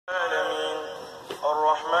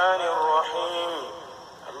الرحمن الرحيم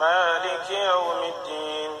مالك يوم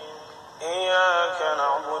الدين إياك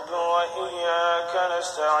نعبد وإياك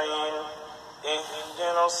نستعين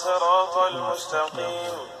اهدنا الصراط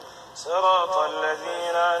المستقيم صراط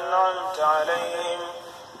الذين أنعمت عليهم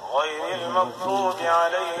غير المغضوب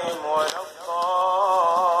عليهم ولا الضالين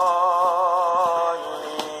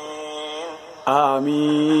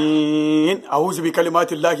آمين. أعوذ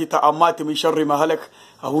بكلمات الله تعامات من شر ما هلك.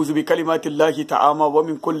 أعوذ بكلمات الله تعامى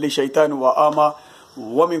ومن كل شيطان وآمى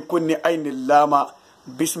ومن كل عين لامى.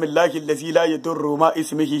 بسم الله الذي لا يضر ما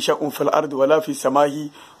اسمه شيء في الأرض ولا في السماء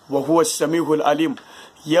وهو السميع العليم.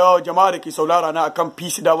 يا جماعة كي سولارنا كم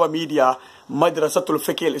بيس دعوة ميديا مدرسة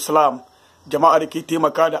الفقه الإسلام. جماعة كي تيما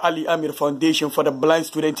كاد علي أمير فاونديشن for the blind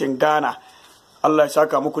students in Ghana. Allah ya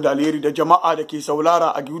saka muku da alheri da jama'a da ke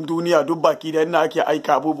saulara a duniya duk baki da ina ake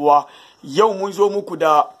aika abubuwa. Yau mun zo muku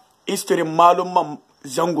da istirin malumman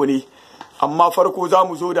zango ne, amma farko za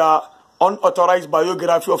mu zo da unauthorized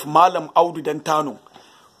biography of Malam Awudu Dantano.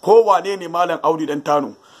 Ko wane ne Malam Awudu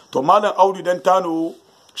Dantano? To Malam Awudu Dantano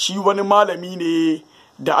shi wani malami ne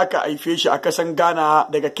da aka haife shi a kasan Ghana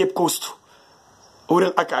daga Cape Coast.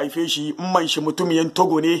 Wurin aka haife shi, umman shi mutumiyan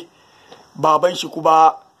Togo ne, baban shi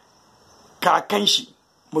kuma kakan shi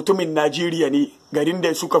mutumin Najeriya ne. Garin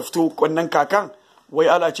da suka fito wannan kakan wai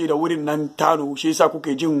ala ce da wurin nan Tano, shi yasa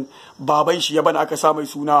kuke jin baban shi ya bana aka sa mai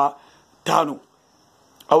suna Tano,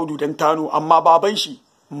 Awudu Dantano. Amma baban shi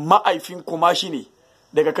ma'aifin Kumasi ne,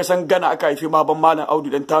 daga kasan Ghana aka haife baban Malam Awudu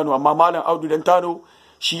Dantano. Amma Malam Awudu Dantano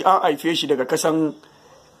shi an haife shi daga kasan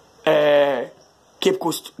Cape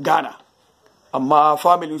Coast Ghana, amma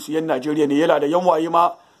familin su yan Najeriya ne. Yana da yan waye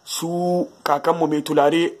ma su kakanmu mai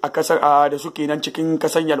tulare a kasar da suke nan cikin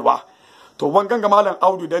kasan Yalwa. To wangan ga Malam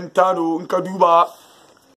Awudu Dantano in ka duba,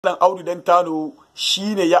 Malam Awudu Dantano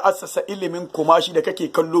shine ya assasa ilimin Kumasi da kake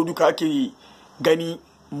kallo duka ake gani.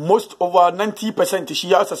 Most over 90%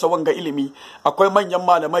 shi ya assasa wanga ilimi. Akwai manyan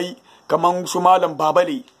malamai kaman su Malam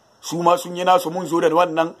Babale, su ma sun yi nasu, mun zo da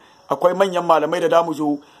wannan. Akwai manyan malamai da damu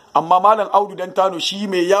zo, amma Malam Awudu Dantano shi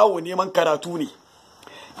mai yawo neman karatu ne.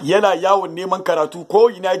 Yana yawon neman karatu, ko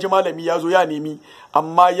ina ji malami ya zo ya nemi,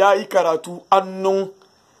 amma ya yi karatu annun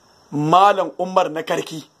Malam Umar na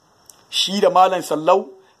Karki, shi da Malam Sallau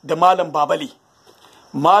da Malam Babale.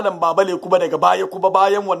 Malam Babale kuma daga baya, kuma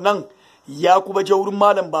bayan wannan ya kuma je wurin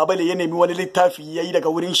Malam Babale ya nemi wani littafi ya yi daga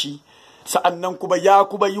wurin shi. Sa'annan kuma ya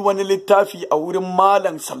kuma yi wani littafi a wurin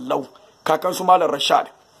Malam Sallau, kakansu Malam Rashad.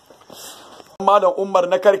 Malam Umar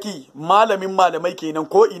na Karki malamin malamai kenan,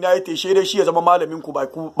 ko ina ya teshe da shi ya zama malamin ku ba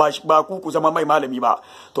ku zama mai malami ba.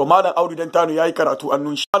 To Malam Awudu Dantano yayi karatu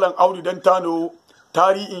annun shi. Malam Awudu Dantano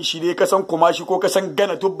tarihin shi ne kasan Kumasi ko kasan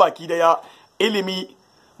Ghana duk baki daya. Ilimi,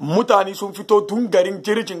 mutane sun fito tun garin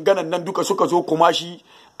jirgin Ghana nan duka suka zo Kumasi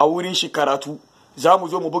a wurin shi karatu. Za mu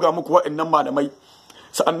zo mu buga muku waɗannan malamai.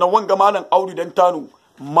 Sa'annan wanga Malam Awudu Dantano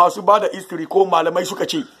masu bada history ko malamai suka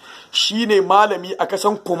ce shine malami a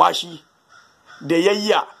kasan Kumasi da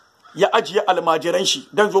ya ajiye almajiran shi.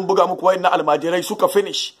 Dan zo buga muku wayannan almajirai suka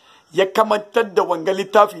finish, ya kamantar da wanga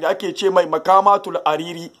littafi da ake ce mai Makamatul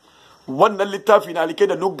Ariri. Wannan littafi na like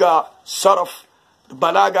da lugga, saraf,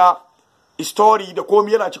 balaga, story da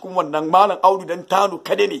komai yana cikin wannan. Malam Awudu Dantano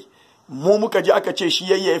kade ne mu muka ji aka ce shi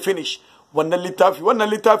ya finish wannan littafi. Wannan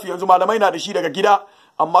littafi yanzu malamai na da shi daga gida,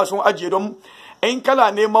 amma sun ajiye don in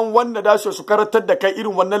kana neman wanda da su karantar da kai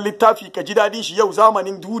irin wannan littafi ka ji dadin shi. Yau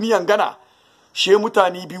zamanin duniyan Ghana she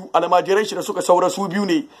mutane biyu almajiran shi da suka saura su biyu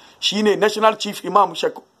ne, shine National Chief Imam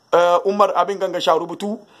Umar abin ganga sha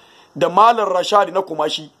rubutu da Malam Rashad na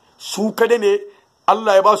Kumasi. Su kada ne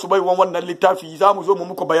Allah ya ba su baiwan wannan littafi. Za mu zo mu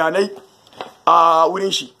muku bayanai a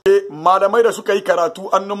wurin shi. Malamai da suka yi karatu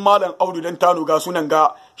annun Malam Awudu Dantano ga sunan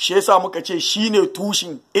ga, shi yasa muka ce shine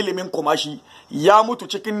tushin ilimin Kumasi. Ya mutu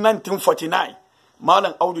cikin 1949.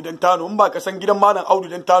 Malam Awudu Dantano, in ba ka san gidan Malam Awudu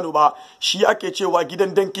Dantano ba, shi ake cewa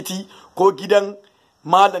gidan Dankiti ko gidan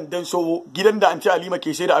Malam Dansowo, gidan da Anti Halima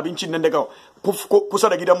ke sai da abincin nan daga kusa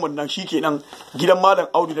da gidan mun nan, shi kenan gidan Malam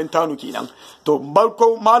Awudu Dantano kenan. To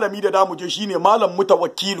barko malami da damu je shine Malam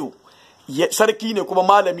Mutawakkilu, sarki ne kuma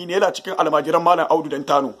malami ne, yana cikin almajiran Malam Awudu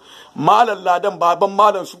Dantano. Malam Ladan baban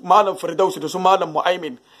Malam Firdausu da su Malam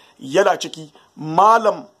Mu'aimin yana ciki.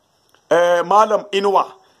 Malam Inuwa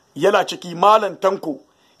yana ciki. Malam Tanko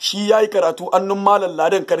shi yayi karatu annun Malam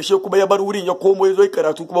Ladan, karshe kuma ya bar wurin ya komo ya zo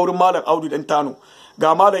karatu kuma wurin Malam Awudu Dantano.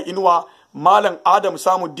 Ga Malam Inuwa, Malam Adam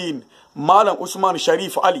Samuddin, Malam Usman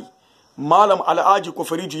Sharif Ali, Malam Alhaji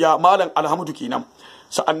Kufrijiya, Malam Alhamdu kenan.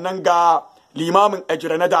 Sa'annan ga limamin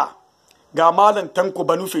Ajranada, ga Malam Tanko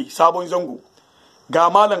Banufe Sabon Zango, ga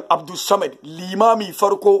Malam Abdul Samad limami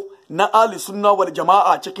farko na ali sunna wal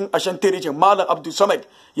jama'a cikin ashantirijin malam abdul samad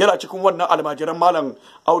yana cikin wannan almajiran malam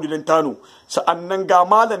audu dantano. Sa'annan ga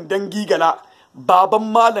malam dangi gala baban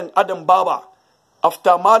malam adam baba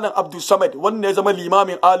afta malam abdul samad wanda ya zama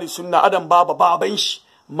limamin ali sunna adam baba baban shi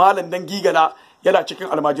malam dangi gala yana cikin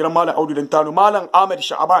almajiran malam audu dantano. Malam ahmad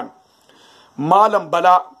sha'aban, malam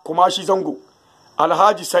bala Kumasi zango,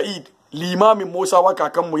 alhaji sa'id limamin musawa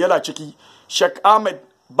kakanmu yana ciki, shek ahmed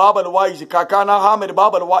babal waiz kakana hamid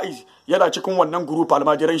babal waiz yana cikin wannan group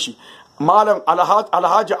almajiran shi. Malam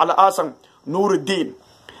alhaji al'asan nuruddin,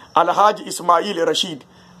 alhaji ismail rashid,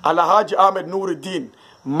 alhaji ahmed nuruddin,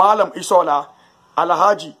 malam isola,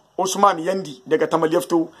 alhaji usman yandi daga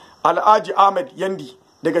tamalyafto, alhaji ahmed yandi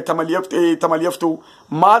daga tamalyafto,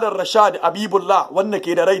 malam rashad abibullah wanda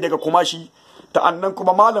ke da rai daga kumashi. Ta'annan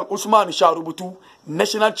kuma malam usman sharubutu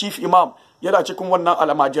national chief imam yana cikin wannan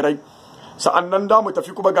almajirai. Sa'annan da mu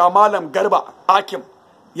tafi kuma ga malam garba hakim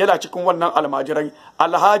yana cikin wannan almajirai.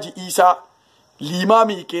 Alhaji isa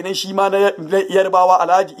limami kenan shi ma na yarbawa,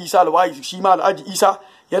 alhaji isa alwaiz shi ma alhaji isa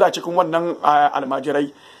yana cikin wannan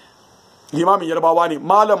almajirai, limamin yarbawa ne.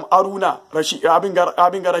 Malam aruna abin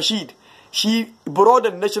ga rashid shi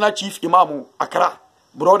brodan national chief imam Accra,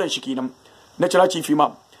 brodan shi kenan national chief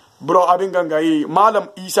imam bro abin gangaye. Malam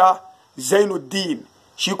isa zainuddin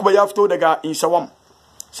shi kuma ya fito daga insawam.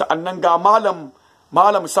 Sa'annan ga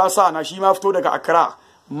malam sasa na shi ma fito daga Accra.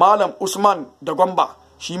 Malam usman da gwamba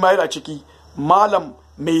shi ma yana ciki. Malam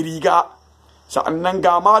mai riga. Sa'annan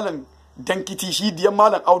ga malam dankiti shi diyan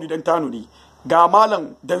malam audu dantano ne. Ga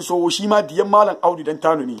malam danso shi ma diyan malam audu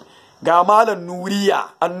dantano ne. Ga malam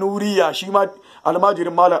nuriya shi ma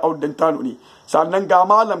almajirin malam audu dantano ne. Sa'annan ga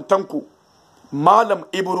malam tanko, malam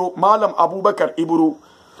ibro, malam abubakar ibro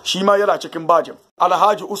shi ma yana cikin bajin.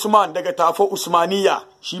 Alhaji usman daga tafo usmaniya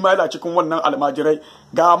shi ma yana cikin wannan almajirai.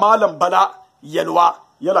 Ga malam bala yalwa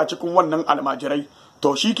yana cikin wannan almajirai.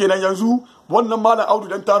 To shi kenan yanzu wannan malam audu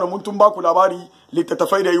dantano mun tun baku labari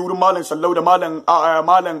littattafai da yi wurin malam sallau da malam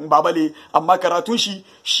babale, amma karatun shi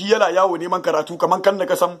yana yawo neman karatu kaman kan da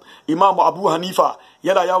kasan imamu abu hanifa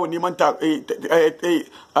yana yawo neman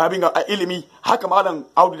abin ilimi, haka malam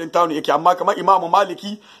audu dantano yake. Amma kamar imamu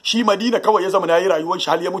maliki shi madina kawai ya zama na yi rayuwar shi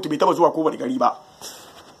hal ya mutu bai taba zuwa kowane gari ba.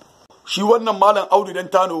 Shi wannan malam audu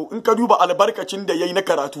dantano in ka duba albarkacin da yayi na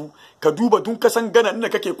karatu, ka duba dun kasan gana inda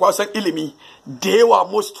kake kwasan ilimi da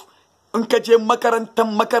yawa most in ka je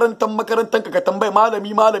makarantan ka tambaye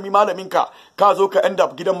malamin ka zo ka end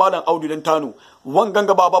up gidan malam audu dantano. Wangan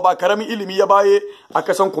ga ba karamin ilimi ya baye a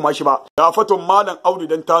kasan kuma shi ba. Da fatun malam audu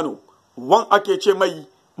dantano wan ake ce mai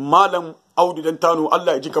malam audu dantano.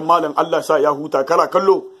 Allah ya ji kan malam, Allah sa ya huta. Kara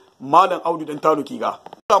kallo malam audu dantano kiga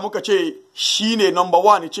muka ce shine number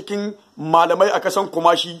 1 cikin malamai a kasan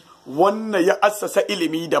kumashi wannan ya assasa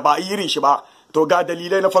ilimi da ba irin shi ba. To ga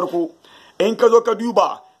dalilai na farko, in ka zo ka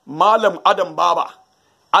duba malam adam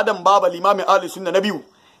baba limamin ahli sunna na biyu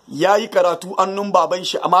yayi karatu annun baban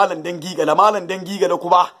shi a malam dangi gala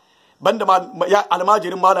kuma banda ya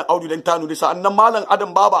almajirin malam audu dantano da sa'annan malam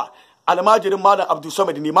adam baba almajirin malam abdul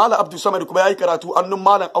samad ne. Malam abdul samad kuma yayi karatu annun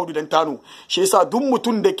malam audu dantano. Shi yasa duk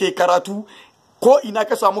mutum da ke karatu ko ina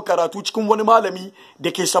ka samu karatu cikin wani malami da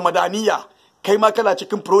ke samadaniya, kai ma kana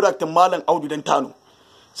cikin product malam audu dantano.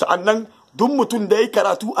 Sa'annan duk mutum da yayi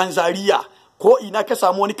karatu an zariya, ko ina ka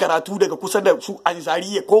samu wani karatu daga kusa da su an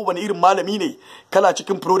zariya ko wani irin malami ne, kana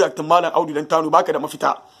cikin product malam audu dantano, baka da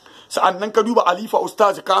mafita. Sa'annan ka duba alifa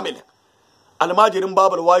ustaz kamil almajirin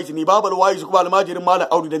babal waiz ne, babal waiz kuma almajirin malam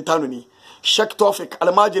audu dantano ne. Shek Tofik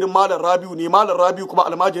almajirin malam Rabiu ne, malam Rabiu kuma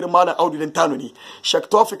almajirin malam audu dantano ne. Shek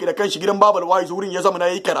Tofik da kanshi gidan babal waiz wurin ya zama na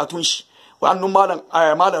yayi karatun shi wa annun malam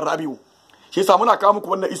Rabiu. Shi yasa muna kawo muku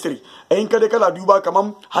wannan isri. In ka dai kala duba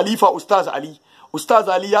kaman Halifa Ustaz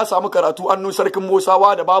Ali ya samu karatu annun sarkin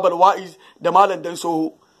Musawa da babal waiz da malam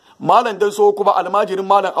Danso. Malam Danso kuma almajirin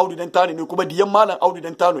malam audu dantano ne, kuma diyan malam audu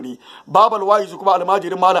dantano ne. Babal waiz kuma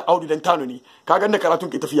almajirin malam audu dantano ne. Ka ga karatun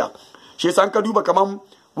ke tafiya. Shi yasa ka duba kaman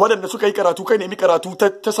waɗanda suka yi karatu kai nemi karatu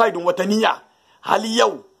ta saidin wataniya, hali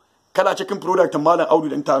yau kana cikin product malam audu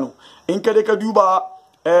dantano. In ka dai ka duba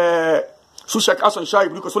su Shek Hassan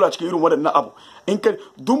Shaib duka suna cikin irin waɗannan abu. In ka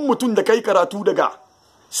duk mutum da kai karatu daga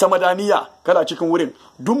samadaniya kana cikin wurin,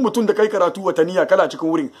 duk mutum da kai karatu wataniya kana cikin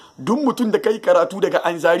wurin, duk mutum da kai karatu daga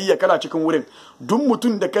anzariya kana cikin wurin, duk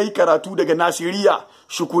mutum da kai karatu daga nasiriya,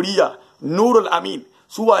 shukuriya, nurul amin,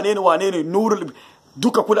 su wane ne nurul,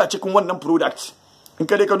 duka kula cikin wannan product. In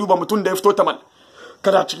ka dai ka duba mutum da ya fito tamal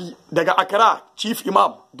kana ciki daga Accra chief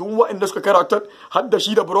imam, duk waɗanda suka karatu har da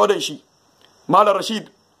shi da brodan shi malam Rashid,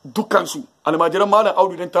 dukkansu almajiran malam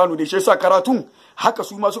audu dantano ne. Shi yasa karatun haka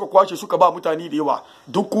su ma suka kwashe suka ba mutane da yawa.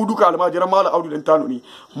 Duk ku duka almajiran Malam Awudu Dantano ne.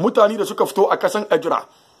 Mutane da suka fito a kasan Ajura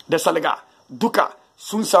da Salga duka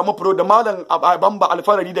sun samu pro da Malam Bamba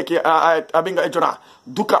Alfarari da ke abin ga Ajura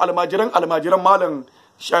duka almajiran Malam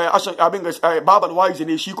abin ga Babal Wise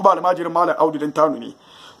ne, shi kuma almajiran Malam Awudu Dantano ne.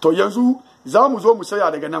 To yanzu za mu zo mu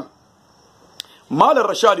saya daga nan. Malam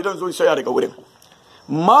Rashad idan zo saya daga wurin.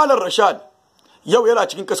 Malam Rashad yau yana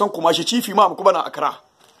cikin kasan Kumasi, chief imam kuma na Accra.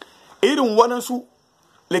 Irin waɗansu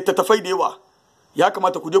littattafai da yawa ya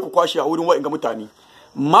kamata ku je ku kwashe a wurin wa'in ga mutane.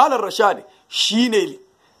 Malam Rashad shine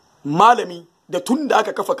malami da tun da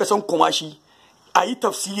aka kafa kasan Kumasi a yi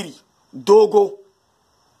tafsiri dogo,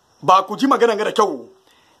 ba ku ji magana da kyau,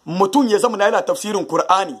 mutum ya zama na yana tafsirin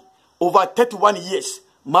Qur'ani over 31 years.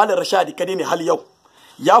 Malam Rashad kadai ne hal yau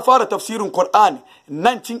ya fara tafsirin Qur'an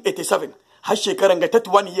 1987 har shekaran ga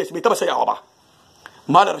 31 years bai taba sayawa ba.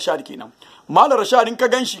 Malam Rashad kenan. Malam Rashad in ka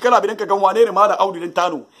ganshi kana bidan ka gan wane ne Malam Awudu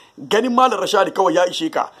Dantano, ganin Malam Rashad kawai ya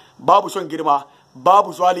ishe ka. Babu son girma,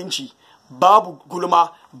 babu zalunci, babu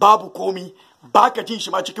gulma, babu komi, baka jin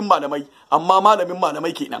shi ma cikin malamai, amma malamin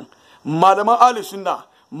malamai kenan. Malaman Ahlus Sunna,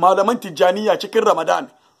 malaman Tijjaniya cikin Ramadan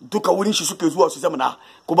duka wurin shi suke zuwa su zamana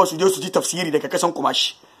kuma su je su ji tafsiri daga kasan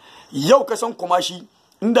Kumasi. Yau kasan Kumasi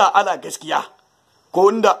inda ala gaskiya ko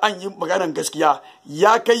inda an yi maganar gaskiya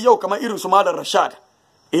ya kai yau kamar irin su Malam Rashad.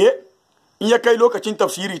 In ya kai lokacin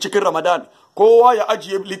tafsiri cikin Ramadan kowa ya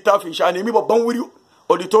ajiye littafin shi a nemi babban wuri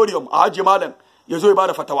auditorium a ajiye malam ya zo ya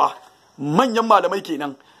bada fatawa. Manyan malamai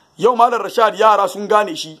kenan. Yau Malam Rashad yara sun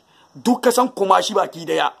gane shi duk kasan Kumasi baki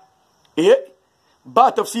daya.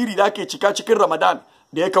 Ba tafsiri da ake cika cikin Ramadan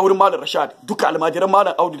da ya kai wurin Malam Rashad, duka almajiran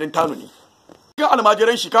Malam Awudu Dantano ne. Cikin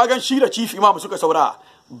almajiran shi kagan shi da chief imam suka saura.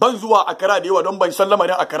 Ban zuwa Accra da yawa don ban san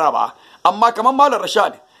lamarin Accra ba, amma kamar Malam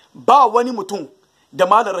Rashad ba wani mutum da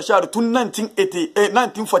Malam Rashad tun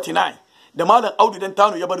 1949 da Malam Awudu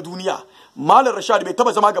Dantano ya bar duniya. Malam Rashad bai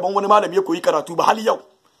taba zama gaban wani malami ya koyi karatu ba hal yau.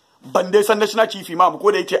 Ban dai san national chief imam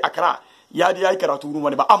ko da yake Accra ya da yayi karatu wurin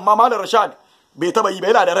wani ba, amma Malam Rashad bai taba yi ba,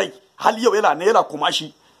 yana da rai hal yau yana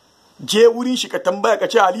Kumasi. Je wurin shi ka tambaya ka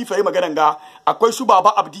ce halifa yi maganan ga akwai su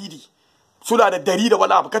Baba Abdidi suna da dari da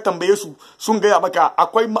wala abu, ka tambaye su sun gaya maka.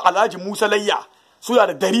 Akwai Alhaji Musa Layya suna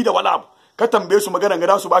da dari da wala abu, ka tambaye su maganan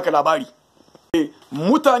ga su baka labari.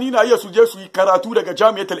 Mutane na iya su je su yi karatu daga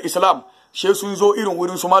Jami'atul Islam she sun zo irin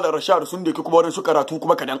wurin su Malam Rashad sun dake kuma wurin su karatu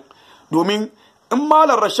kuma kadan. Domin in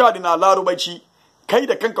Malam Rashad na larubanci kai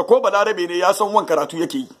da kanka ko balarabe ne ya san wan karatu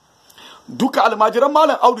yake yi. Duka almajiran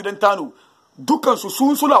Malam Awudu Dantano dukansu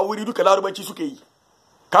sun sula wuri duka larubanci suke yi.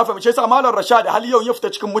 Ka fahimce sa Malam Rashad hal yau ya fita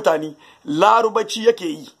cikin mutane larubanci yake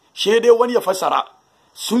yi, she dai wani ya fassara.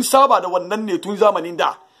 Sun saba da wannan ne tun zamanin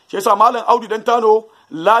da. She yasa Malam Awudu Dantano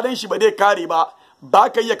ladan shi ba dai kare ba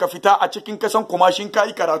ka iya ka fita a cikin kasan Kumashin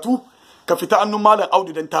kai karatu ka fita annun Malam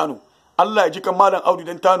Awudu Dantano. Allah ya ji kan Malam Awudu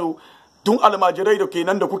Dantano. Dun almajirai da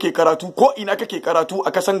kenan da kuke karatu ko ina kake karatu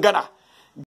a kasan Ghana